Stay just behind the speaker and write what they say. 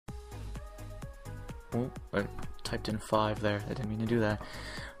Oh, I typed in 5 there. I didn't mean to do that.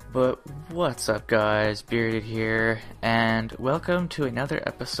 But what's up, guys? Bearded here, and welcome to another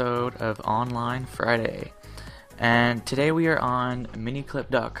episode of Online Friday. And today we are on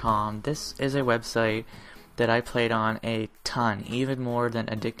miniclip.com. This is a website that I played on a ton, even more than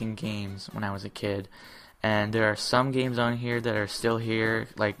addicting games when I was a kid. And there are some games on here that are still here,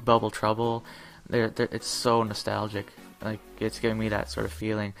 like Bubble Trouble. It's so nostalgic. Like, it's giving me that sort of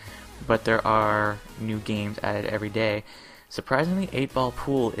feeling. But there are new games added every day. Surprisingly, 8-Ball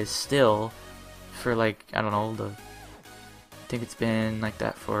Pool is still, for like, I don't know, I think it's been like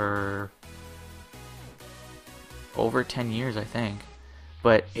that for over 10 years, I think.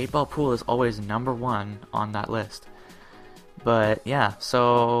 But 8-Ball Pool is always #1 on that list. But yeah,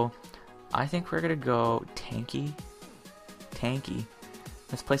 so I think we're gonna go Tanki.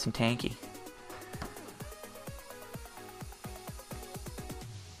 Let's play some Tanki.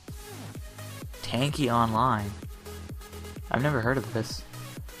 Tanki Online. I've never heard of this.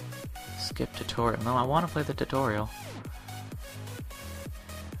 Skip tutorial. No, I want to play the tutorial.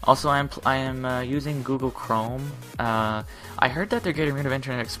 Also, I am using Google Chrome. I heard that they're getting rid of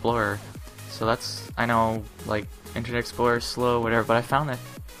Internet Explorer, so that's, I know, like, Internet Explorer is slow, whatever. But I found that,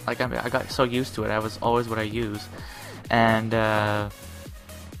 like, I got so used to it. It was always what I use, and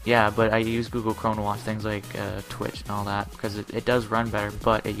yeah. But I use Google Chrome to watch things like Twitch and all that because it does run better,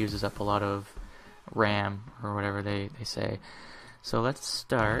 but it uses up a lot of RAM or whatever they say. So let's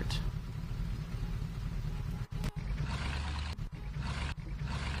start.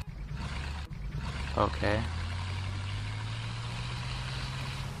 Okay.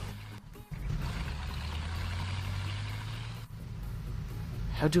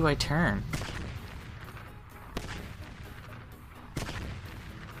 How do I turn?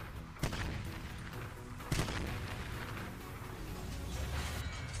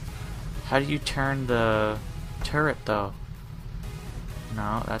 How do you turn the turret, though?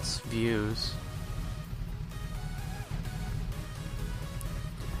 No, that's views.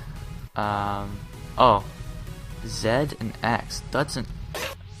 Oh. Z and X. That's an...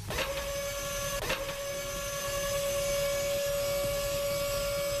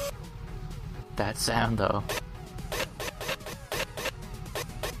 That sound, though.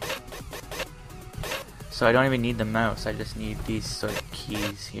 So I don't even need the mouse, I just need these sort of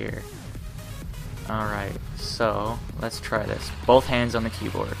keys here. Alright, so let's try this. Both hands on the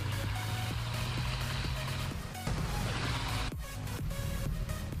keyboard.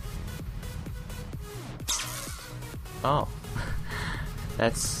 Oh,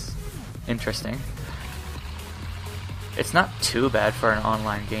 that's interesting. It's not too bad for an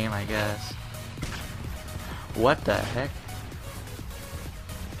online game, I guess. What the heck?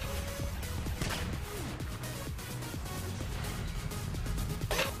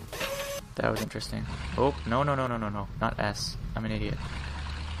 That was interesting. Oh, no, not S. I'm an idiot.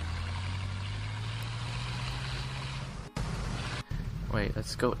 Wait,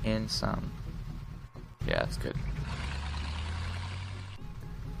 let's go in some. Yeah, that's good.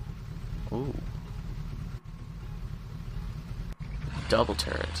 Ooh. Double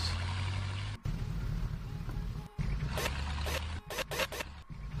turret.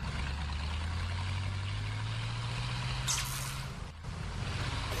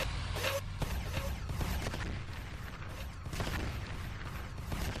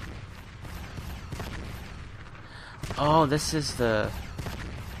 Oh, this is the...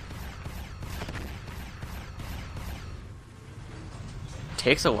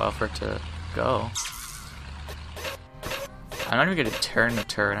 Takes a while for it to go. I'm not even going to turn the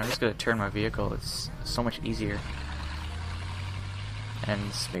turret, I'm just going to turn my vehicle. It's so much easier.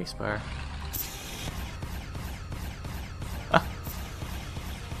 And spacebar. Ah.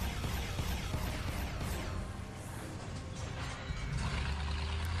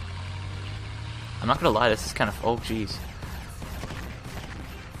 I'm not going to lie, this is kind of... Oh, jeez.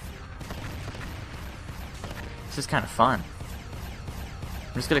 This is kind of fun.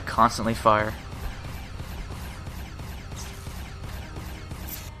 I'm just gonna constantly fire.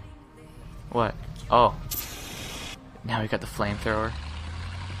 What? Oh. Now we got the flamethrower.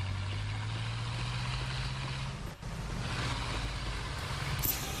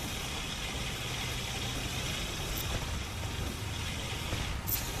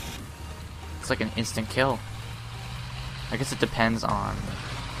 It's like an instant kill. I guess it depends on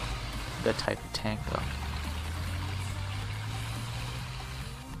the type of tank, though.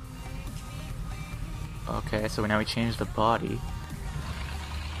 Okay, so now we change the body.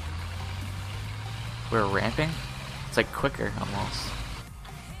 We're ramping? It's like quicker, almost.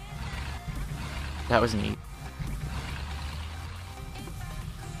 That was neat.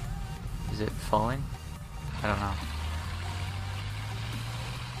 Is it falling? I don't know.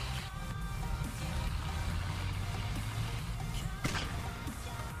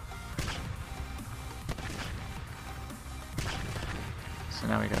 So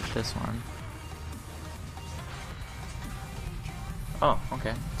now we got this one. Oh,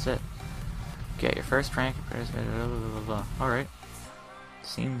 okay, that's it. Get your first rank. Alright.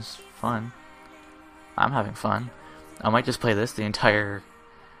 Seems fun. I'm having fun. I might just play this the entire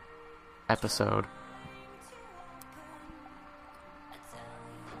episode.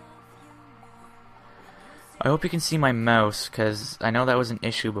 I hope you can see my mouse, because I know that was an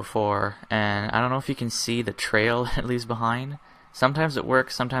issue before, and I don't know if you can see the trail it leaves behind. Sometimes it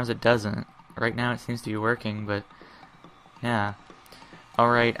works, sometimes it doesn't. Right now it seems to be working, but yeah.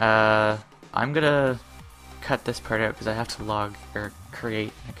 Alright, I'm gonna cut this part out because I have to log or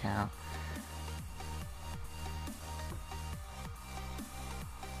create an account.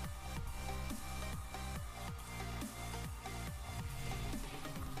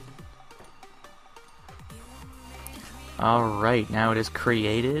 Alright, now it is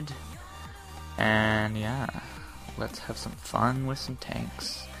created, and yeah, let's have some fun with some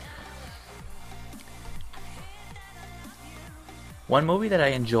tanks. One movie that I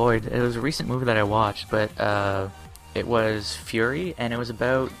enjoyed, it was a recent movie that I watched, but it was Fury, and it was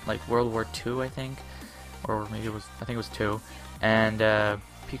about like World War II, I think, or maybe it was, I think it was 2, and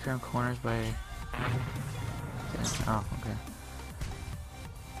peek around corners by, oh, okay.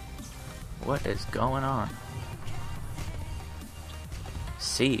 What is going on?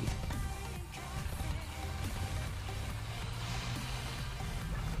 C.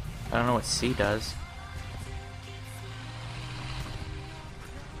 I don't know what C does.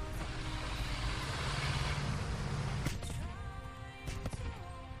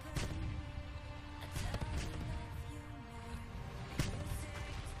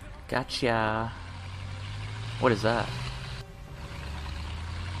 Gotcha. What is that?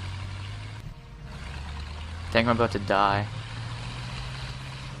 I think I'm about to die.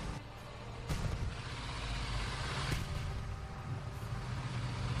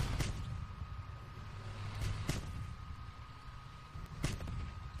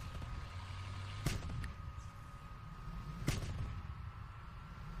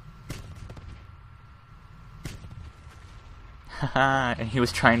 Haha, and he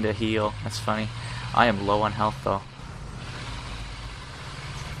was trying to heal. That's funny. I am low on health though.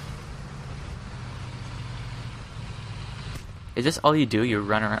 Is this all you do? You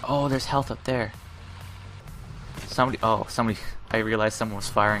run around? Oh, there's health up there. Somebody, I realized someone was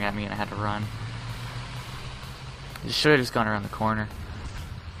firing at me and I had to run. I should have just gone around the corner.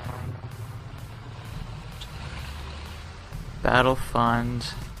 Battle fund.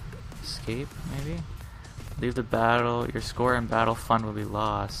 Escape, maybe? Leave the battle. Your score and battle fund will be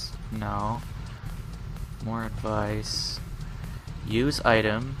lost. No. More advice. Use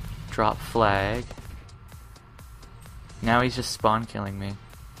item. Drop flag. Now he's just spawn killing me.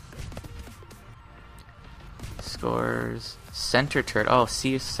 Scores. Center turret. Oh,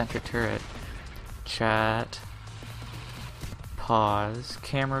 C is center turret. Chat. Pause.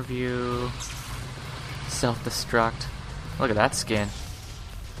 Camera view. Self-destruct. Look at that skin.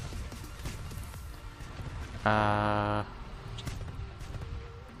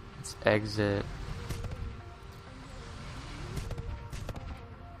 Let's exit.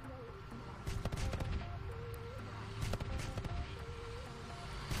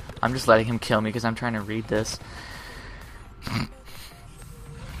 I'm just letting him kill me because I'm trying to read this.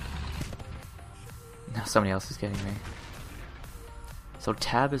 Now somebody else is getting me. So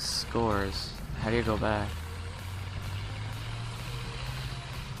tab is scores. How do you go back?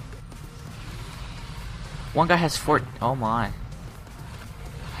 One guy has 4. Oh my.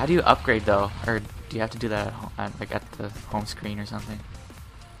 How do you upgrade though? Or do you have to do that at home, like at the home screen or something?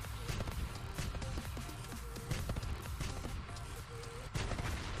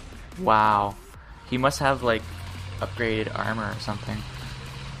 Wow. He must have like upgraded armor or something.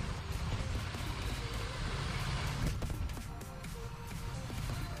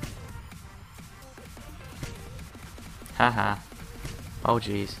 Haha. Oh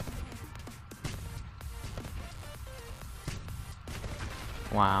jeez.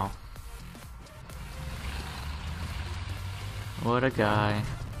 Wow. What a guy.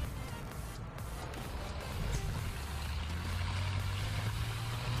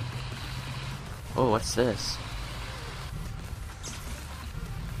 Oh, what's this?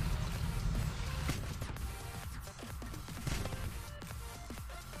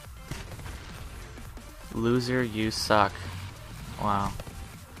 Loser, you suck. Wow.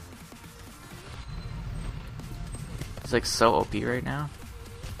 He's like so OP right now.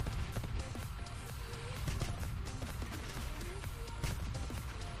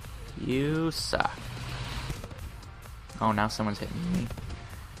 You suck. Oh, now someone's hitting me.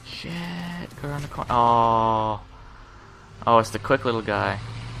 Shit, go around the corner. Oh. Oh, it's the quick little guy.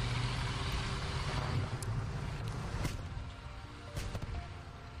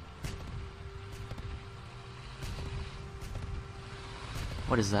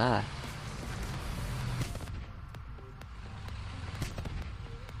 What is that?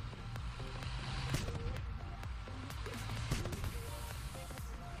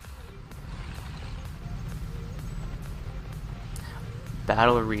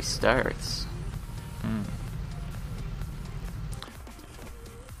 Battle restarts.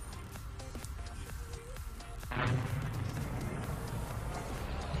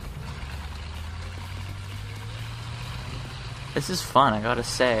 This is fun, I gotta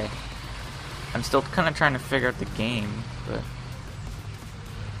say. I'm still kind of trying to figure out the game, but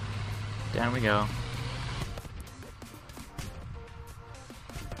down we go.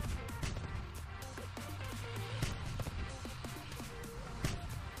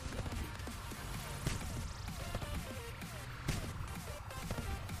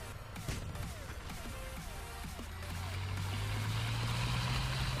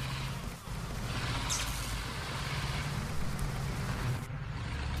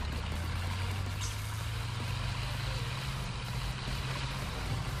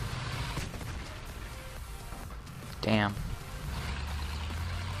 Damn.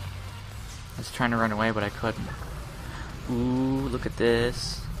 I was trying to run away, but I couldn't. Ooh, look at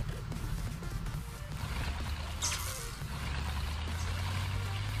this.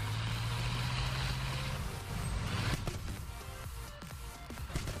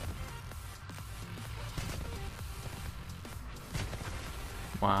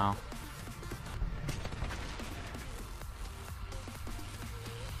 Wow.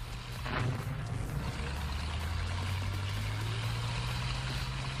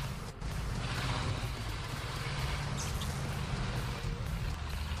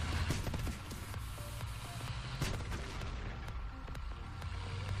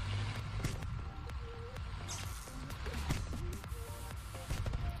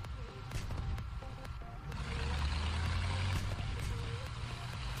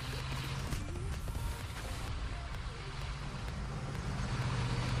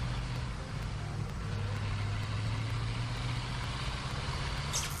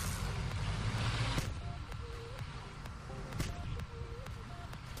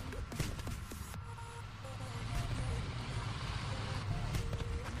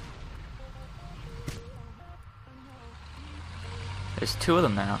 There's two of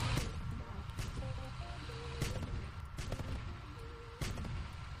them now.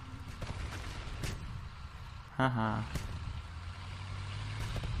 Haha.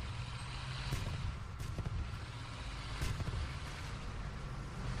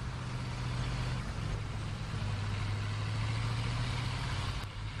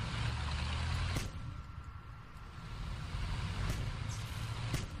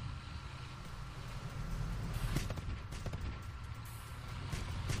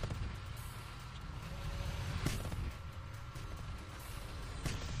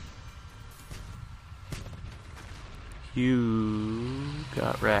 You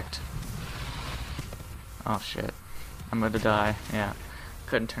got wrecked. Oh shit. I'm gonna die. Yeah.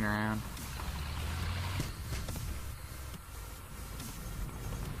 Couldn't turn around.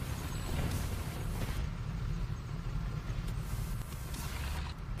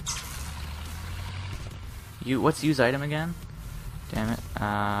 What's use item again? Damn it.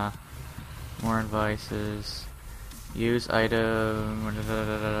 More advices. Use item.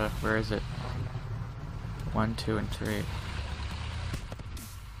 Where is it? 1, 2, and 3.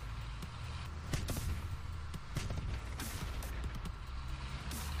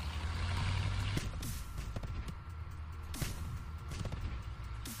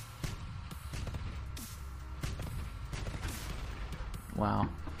 Wow.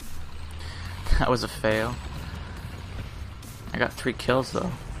 That was a fail. I got 3 kills though.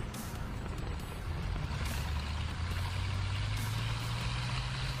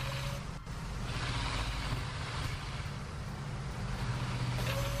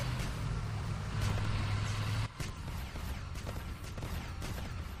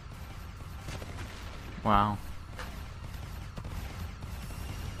 Wow.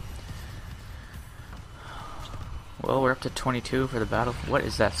 Well, we're up to 22 for the battle. What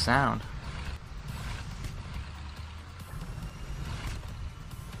is that sound?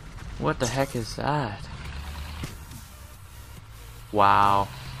 What the heck is that? Wow.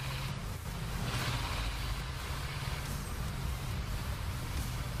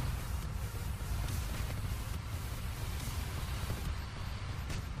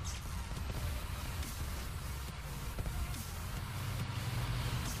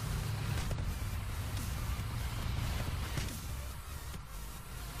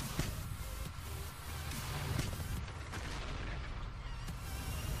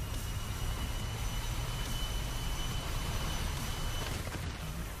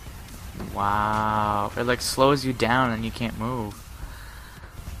 Wow. It like slows you down and you can't move.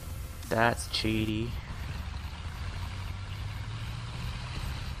 That's cheaty.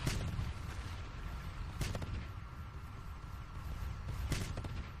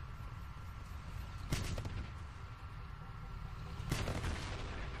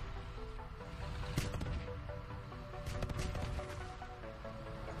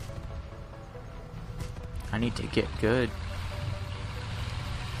 I need to get good.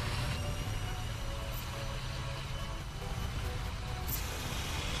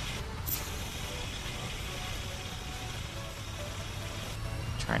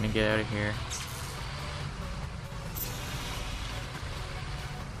 Trying to get out of here.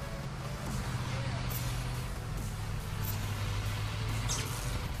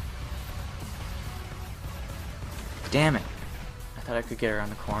 Damn it. I thought I could get around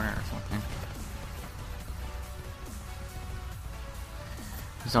the corner or something.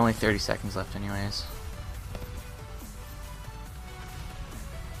 There's only 30 seconds left anyways.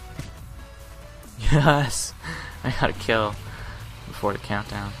 Yes! I got a kill before the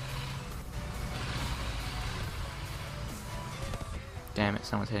countdown. Damn it,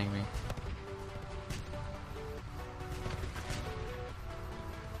 someone's hitting me.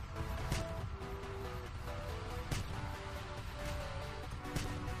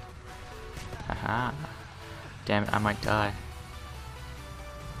 Haha. Damn it, I might die.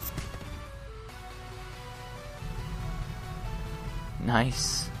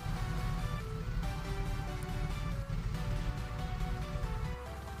 Nice.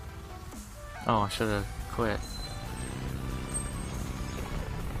 Oh, I should have quit.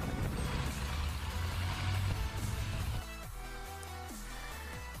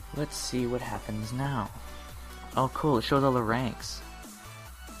 Let's see what happens now. Oh cool, it shows all the ranks.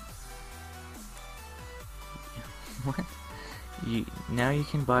 What? Now you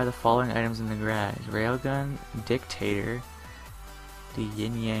can buy the following items in the garage. Railgun, Dictator, the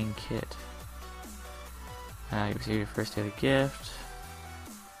Yin Yang Kit. You receive your first daily gift.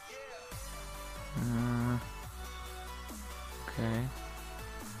 Okay.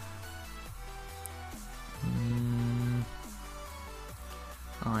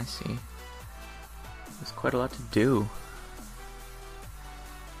 Oh, I see. There's quite a lot to do.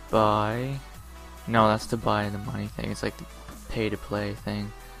 Buy. No, that's to buy the money thing. It's like the pay to play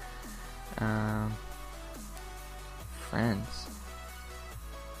thing. Friends.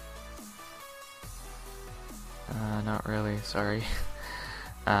 Not really, sorry.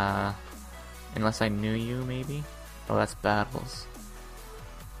 Unless I knew you, maybe? Oh, that's battles.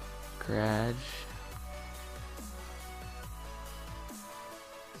 Garage.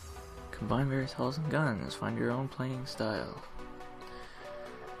 Combine various hulls and guns. Find your own playing style.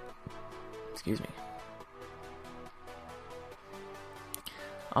 Excuse me.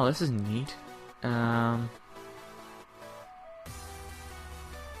 Oh, this is neat.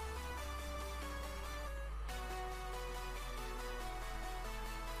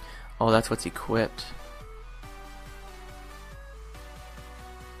 Oh, that's what's equipped.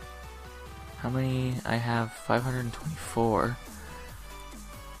 How many? I have 524.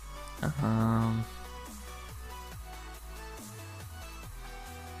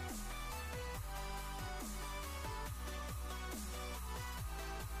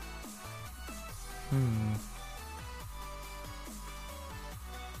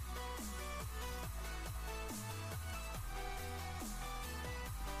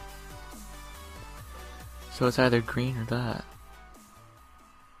 So it's either green or that.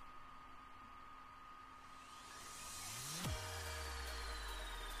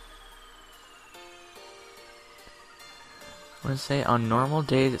 What does it say? On normal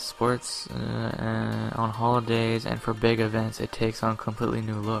days it sports, on holidays and for big events it takes on a completely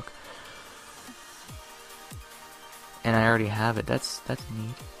new look. And I already have it. That's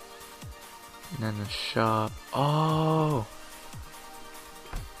neat. And then the shop. Oh!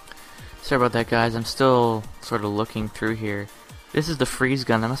 Sorry about that, guys. I'm still sort of looking through here. This is the freeze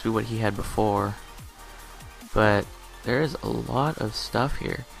gun. That must be what he had before. But there is a lot of stuff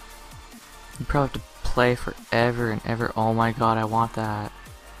here. You probably have to play forever and ever. Oh my god, I want that.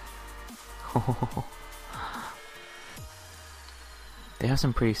 They have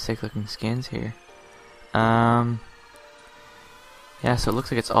some pretty sick looking skins here. Yeah, so it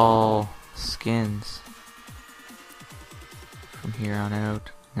looks like it's all skins from here on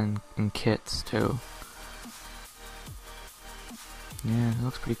out. And kits too. Yeah, it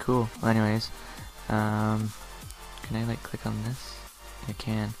looks pretty cool. Well, anyways, can I like click on this? I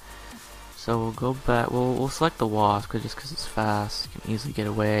can. So we'll go back. We'll select the wasp just because it's fast. You can easily get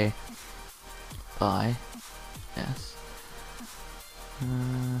away. Buy. Yes.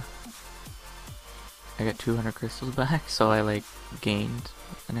 I got 200 crystals back, so I like gained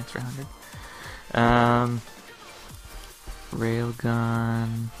an extra 100.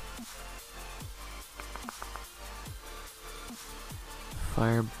 Railgun,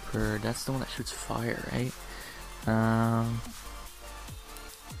 Firebird. That's the one that shoots fire, right?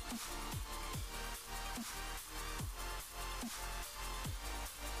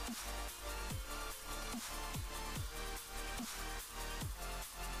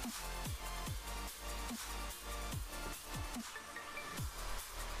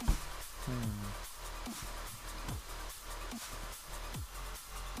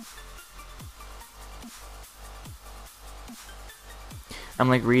 I'm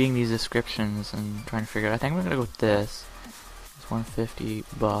like reading these descriptions and trying to figure out. I think I'm gonna go with this. It's 150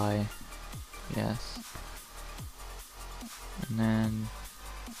 by, yes, and then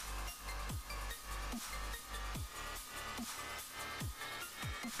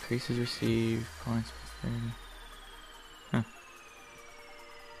increases received points. Huh.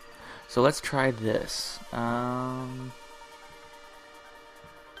 So let's try this.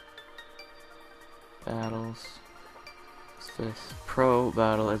 Battles. What's this? Pro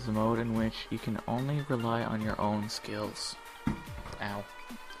battle is a mode in which you can only rely on your own skills. Ow.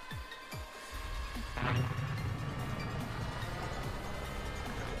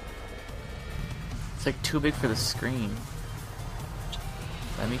 It's like too big for the screen.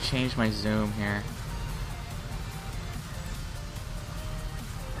 Let me change my zoom here.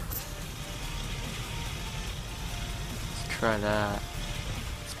 Let's try that.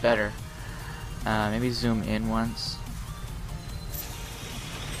 It's better. Maybe zoom in once.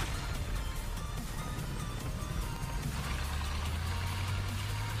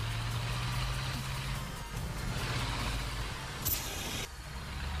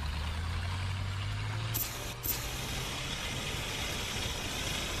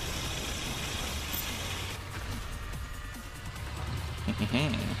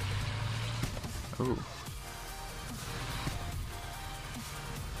 Ooh.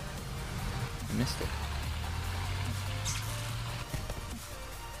 I missed it.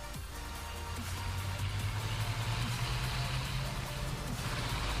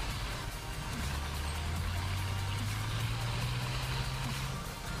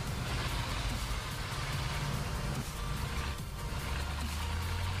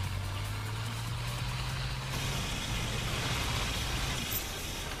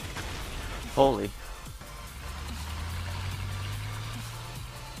 Holy.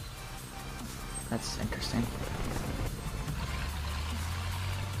 That's interesting.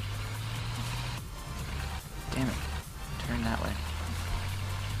 Damn it. Turn that way.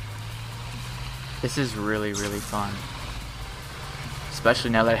 This is really, really fun.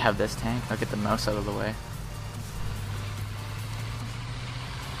 Especially now that I have this tank. I'll get the mouse out of the way.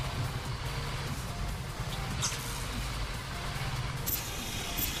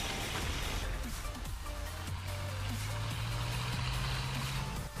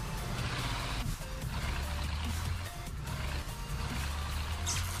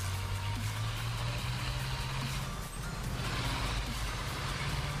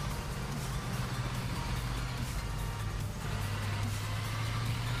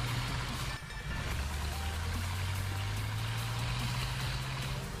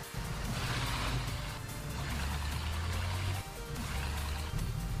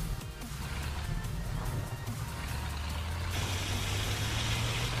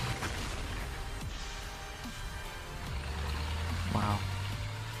 Wow.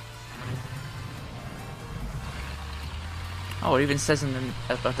 Oh, it even says in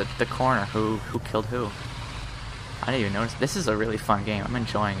about the corner who killed who. I didn't even notice. This is a really fun game. I'm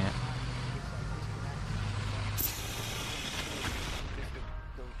enjoying it.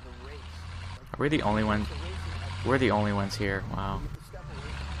 Are we the only ones? We're the only ones here. Wow.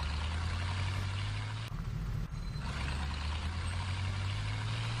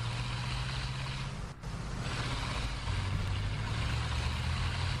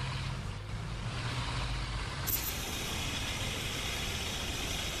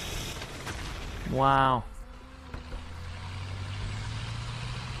 Wow.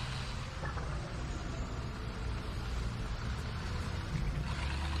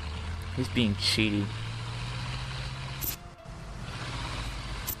 He's being cheaty.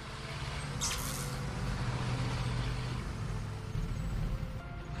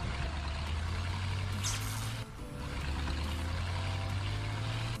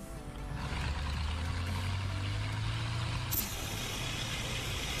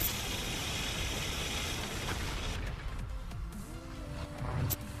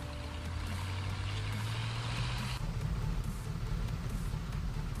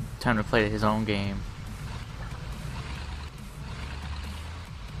 Time to play his own game.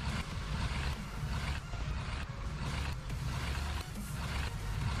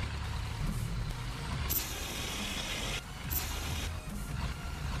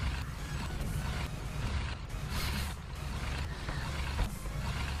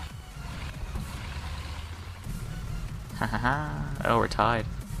 Oh, we're tied.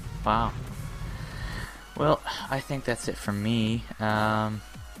 Wow. Well, I think that's it from me.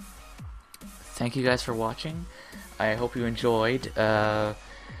 Thank you guys for watching. I hope you enjoyed.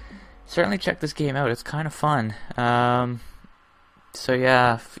 Certainly check this game out. It's kind of fun. So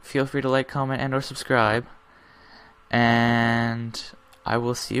yeah, feel free to like, comment, and or subscribe. And I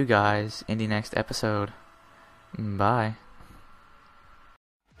will see you guys in the next episode. Bye.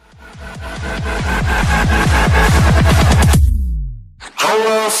 I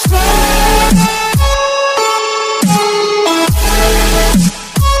will